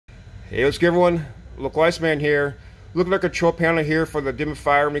Hey, what's good, everyone? Local Iceman here. Look at our control panel here for the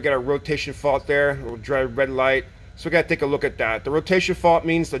dehumidifier, and we got a rotation fault there, a little dry red light. So we got to take a look at that. The rotation fault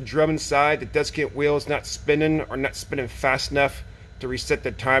means the drum inside, the desiccant wheel is not spinning or not spinning fast enough to reset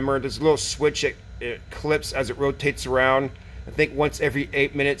the timer. There's a little switch it clips as it rotates around. I think once every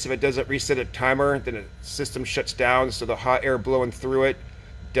 8 minutes, if it doesn't reset a timer, then the system shuts down, so the hot air blowing through it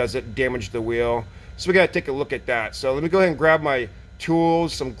doesn't damage the wheel. So we got to take a look at that. So let me go ahead and grab my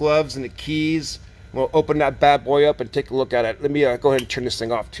tools, some gloves, and the keys. We'll open that bad boy up and take a look at it. Let me go ahead and turn this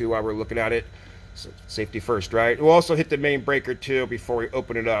thing off too while we're looking at it. So safety first, right? We'll also hit the main breaker too before we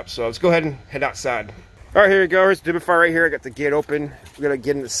open it up. So let's go ahead and head outside. All right, here we go. Here's the dehumidifier right here. I got the gate open. We're gonna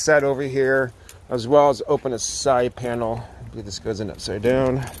get in the set over here, as well as open a side panel. I believe this goes in upside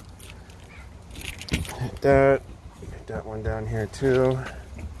down. Hit that one down here too.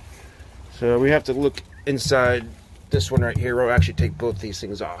 So we have to look inside this one right here. We'll actually take both these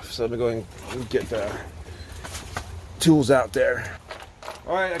things off. So let me go ahead and get the tools out there.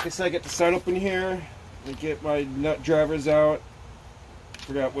 All right, like I said, I get the side open here. I get my nut drivers out.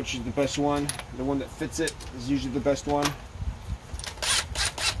 Figure out which is the best one. The one that fits it is usually the best one.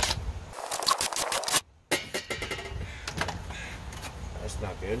 That's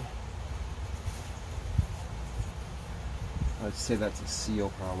not good. I'd say that's a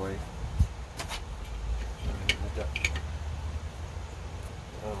seal probably.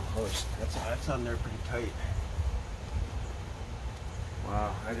 Oh, that's on there pretty tight.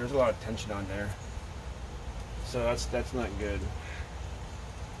 Wow, there's a lot of tension on there. So that's not good.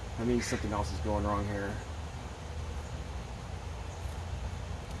 That means something else is going wrong here.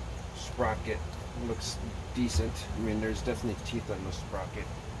 Sprocket looks decent. I mean, there's definitely teeth on the sprocket.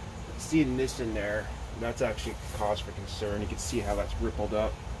 But seeing this in there, that's actually cause for concern. You can see how that's rippled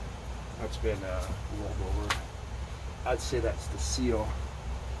up. That's been rolled over. I'd say that's the seal.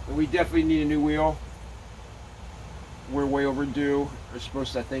 And we definitely need a new wheel. We're way overdue. We're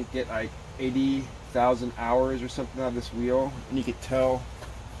supposed to, I think, get like 80,000 hours or something out of this wheel. And you can tell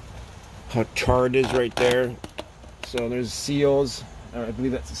how charred it is right there. So there's seals. I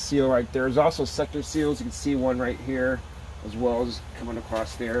believe that's a seal right there. There's also sector seals. You can see one right here, as well as coming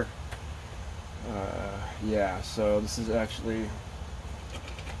across there. Yeah, so this is actually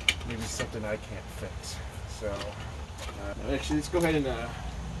maybe something I can't fix. So actually, let's go ahead and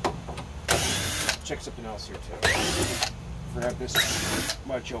check something else here too. If we have this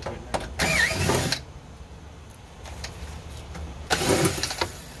much open.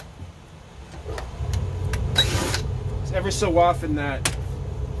 It's ever so often that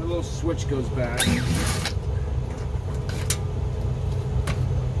the little switch goes bad. So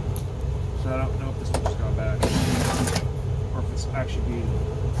I don't know if this switch has gone bad or if it's actually being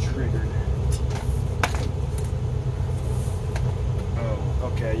triggered.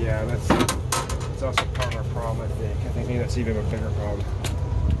 Oh, okay, yeah, that's also part of our problem, I think. I think maybe that's even a bigger problem.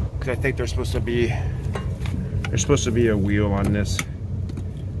 Because I think there's supposed to be a wheel on this.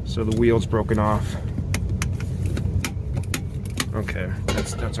 So the wheel's broken off. Okay,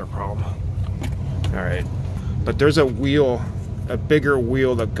 that's our problem. All right, but there's a wheel, a bigger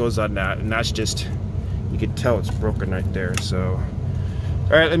wheel that goes on that, and that's just, you can tell it's broken right there. So,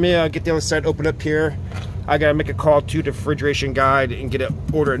 all right, let me get the other side open up here. I gotta make a call to the refrigeration guide and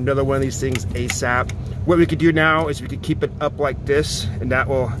order another one of these things ASAP. What we could do now is we could keep it up like this, and that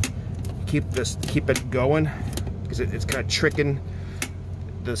will keep it going, because it's kind of tricking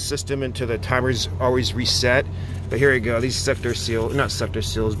the system into the timer's always reset. But here we go, these sector seals, not sector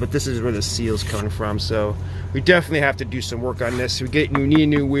seals, but this is where the seal's coming from. So we definitely have to do some work on this. We need a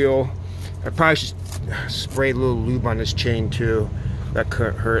new wheel. I probably should spray a little lube on this chain too. That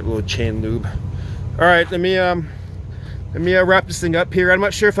couldn't hurt, a little chain lube. All right, let me wrap this thing up here. I'm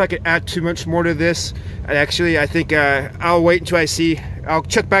not sure if I could add too much more to this. Actually, I think I'll wait until I'll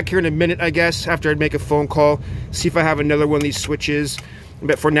check back here in a minute, I guess, after I make a phone call, see if I have another one of these switches.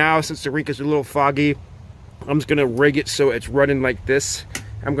 But for now, since the rink is a little foggy, I'm just gonna rig it so it's running like this.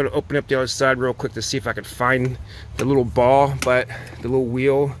 I'm gonna open up the other side real quick to see if I can find the little ball, the little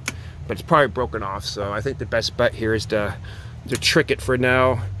wheel, but it's probably broken off. So I think the best bet here is to trick it for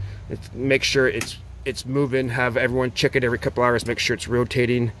now. Make sure it's moving, have everyone check it every couple hours, make sure it's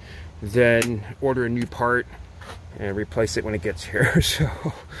rotating, then order a new part and replace it when it gets here. So,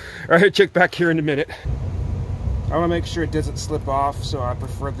 all right, check back here in a minute. I want to make sure it doesn't slip off, so I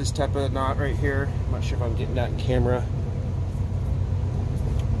prefer this type of knot right here. I'm not sure if I'm getting that in camera.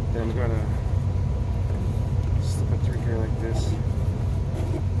 Then I'm gonna slip it through here like this.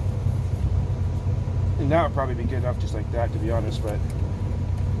 And that would probably be good enough just like that, to be honest, but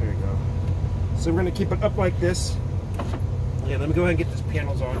there you go. So we're gonna keep it up like this. Yeah, let me go ahead and get these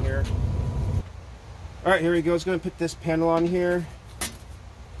panels on here. All right, here we go. It's going to put this panel on here.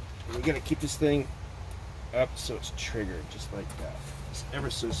 And we're going to keep this thing up so it's triggered just like that. Just ever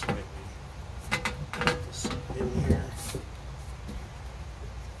so slightly. Put this in here.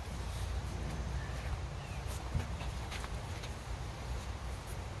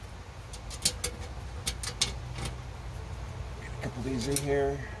 Get a couple of these in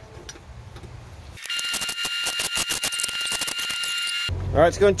here. All right,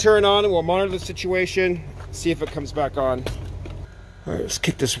 it's going to turn on and we'll monitor the situation, see if it comes back on. All right, let's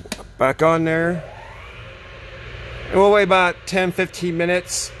kick this back on there. And we'll wait about 10-15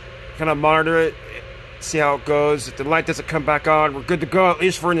 minutes, kind of monitor it, see how it goes. If the light doesn't come back on, we're good to go, at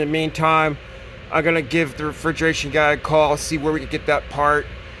least for in the meantime. I'm going to give the refrigeration guy a call, see where we can get that part.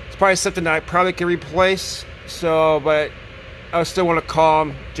 It's probably something that I probably can replace, but I still want to call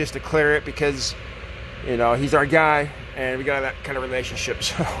him just to clear it because, you know, he's our guy. And we got that kind of relationship,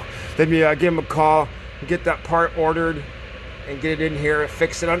 so let me give him a call and get that part ordered and get it in here and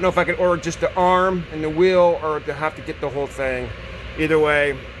fix it. I don't know if I can order just the arm and the wheel or to have to get the whole thing. Either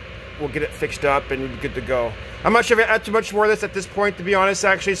way, we'll get it fixed up and we'll be good to go. I'm not sure if I add too much more of this at this point, to be honest,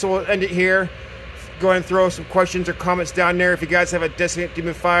 actually, so we'll end it here. Go ahead and throw some questions or comments down there if you guys have a Desiccant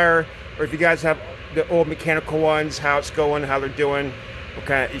Dehumidifier or if you guys have the old mechanical ones, how it's going, how they're doing, what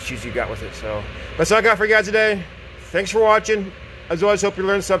kind of issues you got with it. So that's all I got for you guys today. Thanks for watching. As always, hope you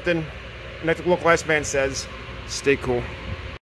learned something. And like the localized man says, stay cool.